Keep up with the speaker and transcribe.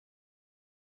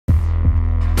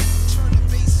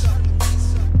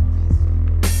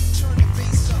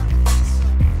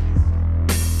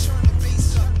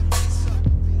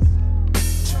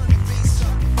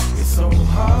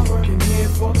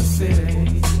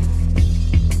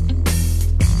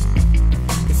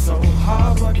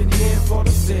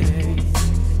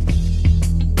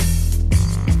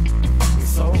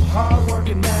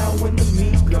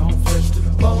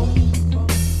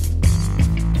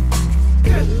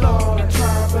Lord, I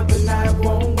try, but the night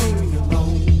won't leave me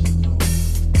alone.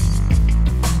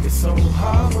 It's so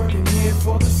hard working here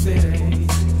for the city.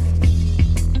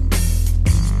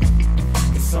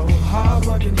 It's so hard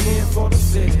working here for the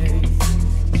city.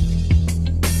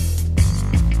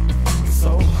 It's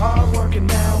so hard working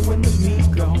now when the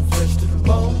meat gone flesh to the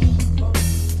bone.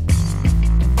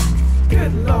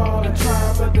 Good Lord, I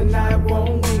try, but the night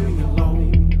won't leave me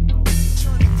alone.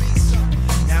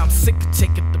 Now I'm sick of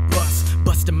taking the bus,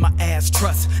 busting my ass,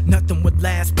 trust nothing would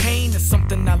last. Pain is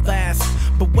something I last,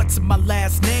 but what's in my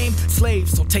last name?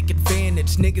 Slaves, so take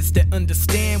advantage. Niggas that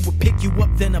understand will pick you up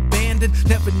then abandon.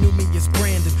 Never knew me as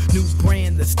Brandon. New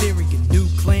brand, the Theorian, new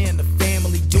clan, the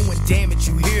family doing damage,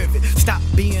 you hear of it. Stop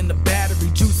being the battery,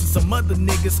 juicing some other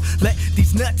niggas. Let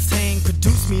these nuts hang,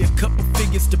 produce me a couple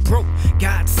figures to broke.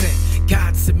 God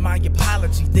sent my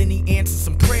apology, then he answered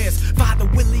some prayers. Father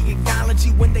Willie acknowledge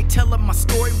you when they tell him my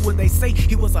story. Will they say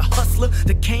he was a hustler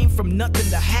that came from nothing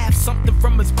to have something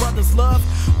from his brother's love?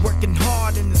 Working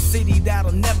hard in the city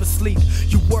that'll never sleep.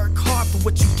 You work hard for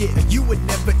what you get, or you would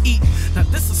never eat. Now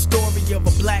this is a story of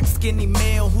a black skinny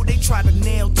male who they tried to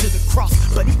nail to the cross,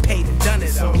 but he paid and done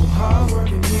it all. So hard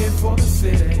working here for the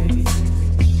city.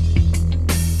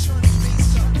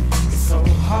 It's so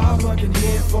hard working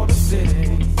here for the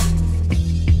city.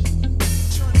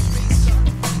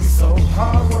 So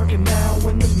hard working now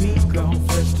when the meat gone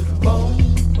flesh to the bone.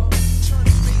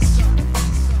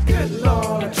 Good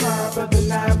Lord, I try, but the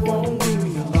night won't leave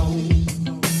me alone.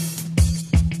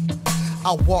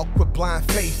 I walk with blind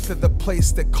faith to the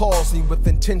place that calls me with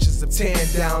intentions of tearing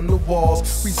down the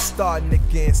walls. Restarting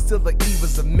again, still the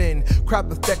evils of men. Crowd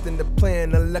perfecting the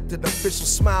plan, elected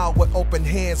officials smile with open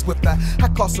hands with the high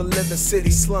cost of living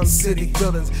city, slum city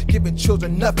buildings, giving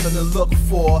children nothing to look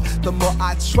for. The more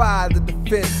I try to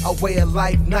defend our way of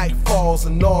life, night falls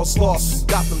and all's lost. From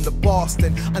Gotham to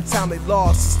Boston, untimely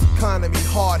loss, the economy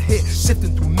hard hit,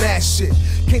 shifting through mass shit.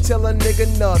 Can't tell a nigga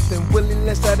nothing,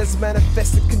 willingness that is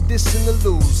manifested condition to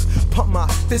lose. Pump my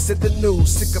fist at the news,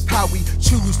 sick of how we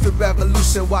choose the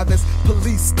revolution while there's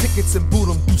police tickets and boot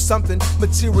 'em. Do something,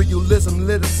 materialism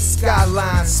lit us the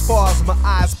skyline. As far as my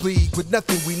eyes bleed, with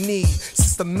nothing we need.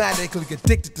 Systematically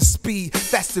addicted to speed,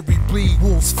 faster we bleed,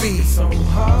 wolves feed. It's so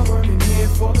hard working here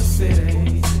for the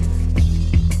city.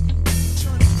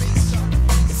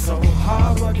 It's so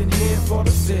hard working here for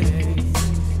the city.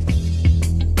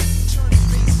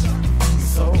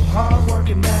 So hard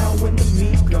working now when the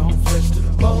meat gone flesh to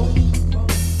the bone.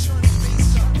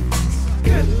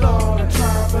 Good Lord, I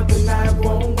try, but the night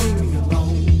won't leave me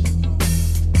alone.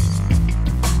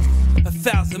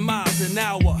 1,000 miles an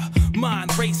hour,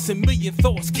 mind racing, million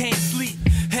thoughts, can't sleep.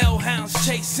 Hellhounds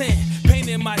chasing, pain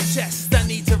in my chest, I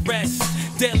need to rest.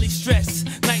 Daily stress,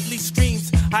 nightly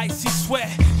screams, icy sweat,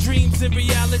 dreams in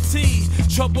reality.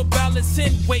 Trouble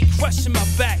balancing, weight crushing my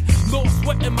back. Lost,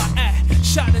 what am I at?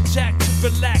 Shot a jack to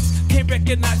relax. Can't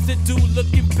recognize the dude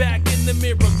looking back in the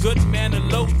mirror. Good man, a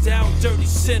low down, dirty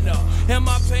sinner. Am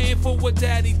I paying for what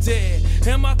daddy did?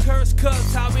 Am I cursed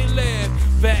cause how we live?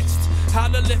 Vexed, how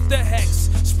to lift the hex.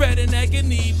 Spreading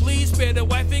agony, please spare the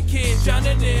wife and kids.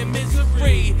 Drowning in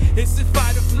misery. Is it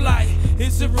fight or flight?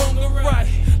 Is it wrong or right?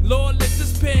 Lord, let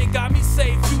this pen got me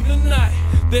safe through the night.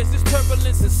 There's this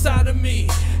turbulence inside of me.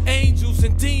 Angels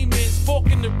and demons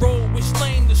forking the road, which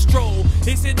lame the stroll.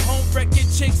 Is it home wrecking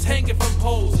chicks hanging from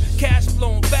poles? Cash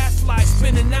flowing, fast life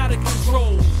spinning out of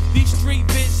control. These street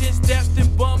visions, death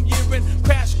and bum urine,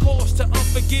 crash course to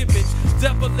unforgiving.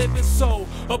 Devil living soul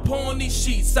upon these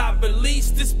sheets. I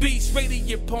release this beast,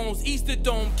 radiant poems, Easter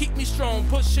dome, keep me strong,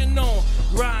 pushing on.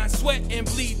 Grind, sweat and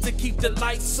bleed to keep the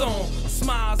lights on.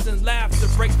 Smiles and laughter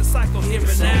break the cycle here and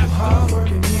So after. hard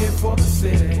working here for the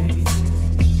city.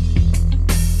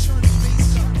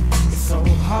 It's so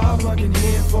hard working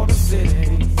here for the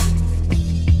city.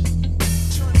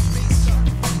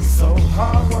 It's so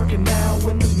hard working now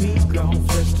when the meat gone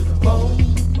flesh to the bone.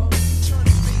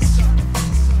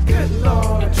 Good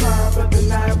Lord, I try, but the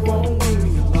night won't leave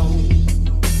me alone.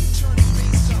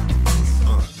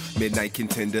 Midnight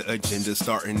contender agenda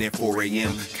starting at 4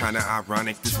 a.m. Kinda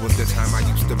ironic, this was the time I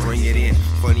used to bring it in.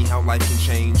 Funny how life can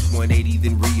change, 180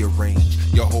 then rearrange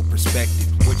your whole perspective.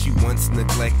 What you once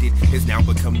neglected has now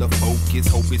become the focus.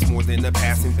 Hope is more than a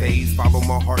passing phase. Follow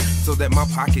my heart so that my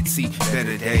pockets see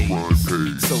better days.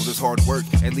 So does hard work,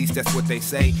 at least that's what they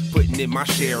say. Putting in my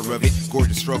share of it,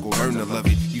 gorgeous struggle, learn to love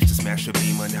it. Used to smash a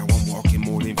beamer, now I'm walking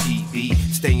more than in PB.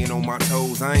 Staying on my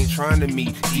toes, I ain't trying to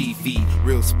meet DV.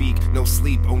 Real speak, no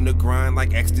sleep on the grind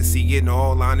like ecstasy. In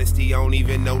all honesty, I don't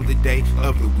even know the day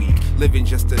of the week. Living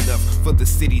just enough for the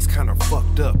city's kinda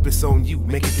fucked up. It's on you,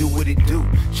 make it do what it do.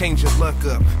 Change your luck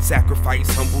up, sacrifice,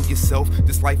 humble yourself.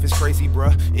 This life is crazy,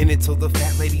 bruh. In it till the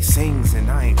fat lady sings and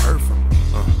I ain't heard from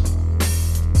her.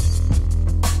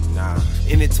 Nah,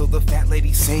 in it till the fat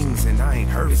lady sings and I ain't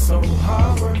heard It's from so her.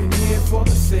 hard working here for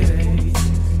the city.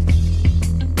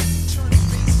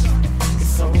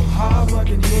 It's so hard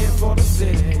working here for the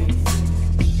city.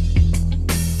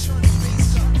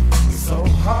 It's so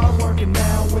hard working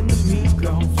now when the meat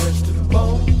gone flesh to the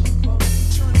bone.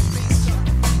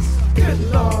 Good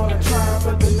Lord, I try,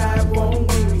 but the night won't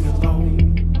leave me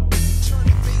alone.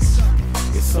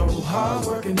 It's so hard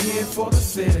working here for the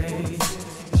city.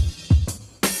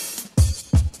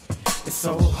 It's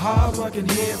so hard working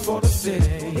here for the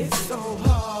city. It's so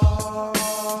hard.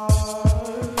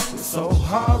 It's so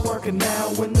hard working now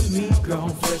when the meat gone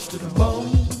flesh to the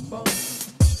bone.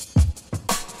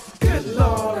 Good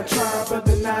Lord, I try, but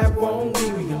the night won't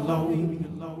leave me alone.